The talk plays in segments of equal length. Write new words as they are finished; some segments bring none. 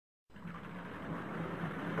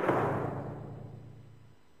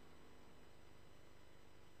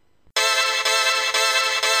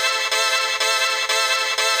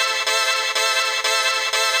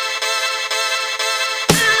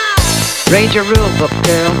Read your rule book,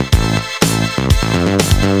 girl.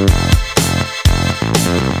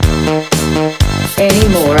 Any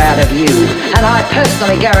more out of you, and I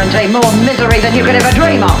personally guarantee more misery than you could ever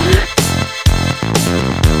dream of.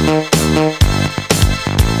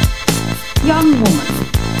 Young woman,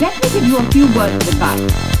 let me give you a few words of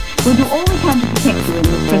advice. We'll do all we can to protect you in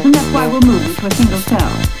this prison, that's why we'll move you to a single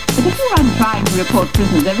cell. But if you run trying to report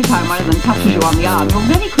prisoners every time one of them touches you on the arm, you'll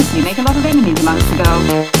very quickly make a lot of enemies amongst the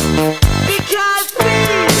girls. Because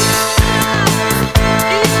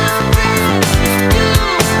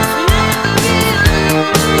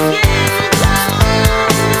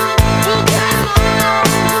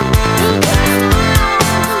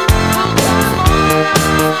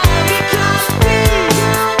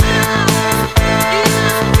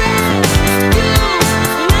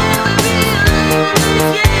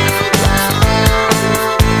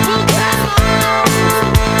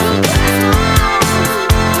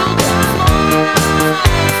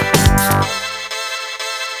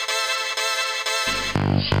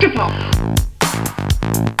Skip off!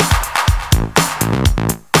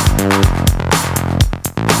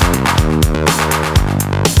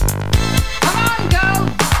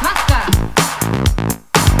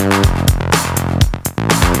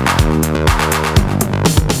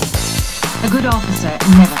 A good officer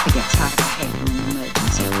never forgets how to behave in an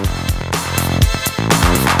emergency.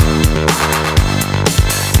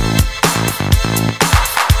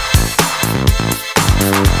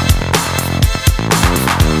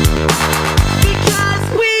 because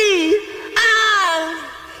we are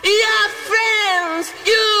your friends,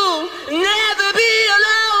 you'll never be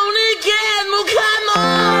alone again. Well, come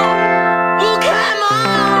on. Well, come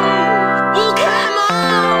on. Well, come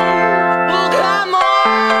on. Well, come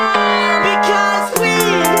on. Because we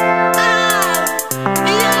are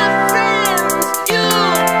your friends,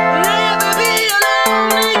 you'll never be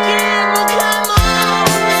alone again. Well, come on.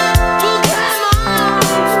 Well, come on.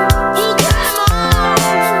 Well, come on.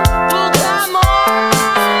 Well, come on.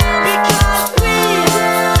 Because we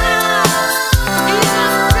are your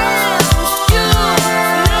friends, you'll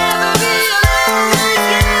never be alone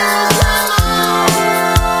again. Well, come on.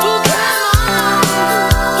 Well, come on.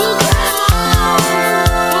 Well, come on.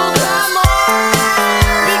 Well, come on.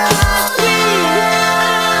 Because we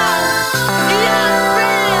are your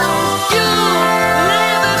friends, you'll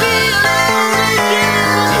never be alone again.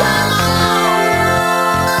 Well, come on.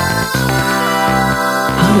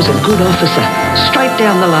 I was a good officer, straight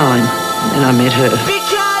down the line. And then I met her.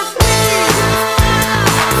 Because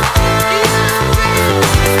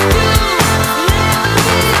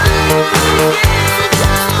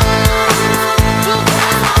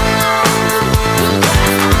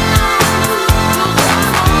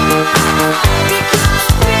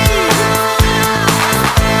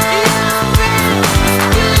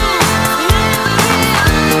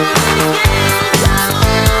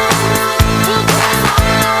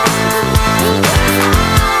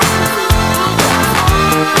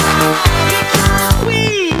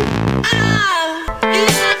we are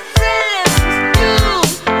your friends, you'll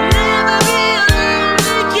never be alone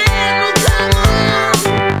again.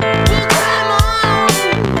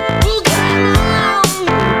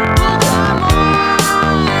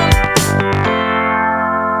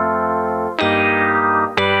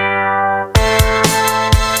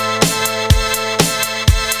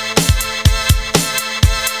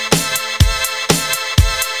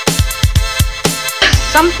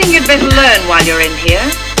 Something you'd better learn while you're in here.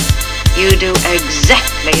 You do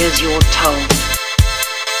exactly as you're told.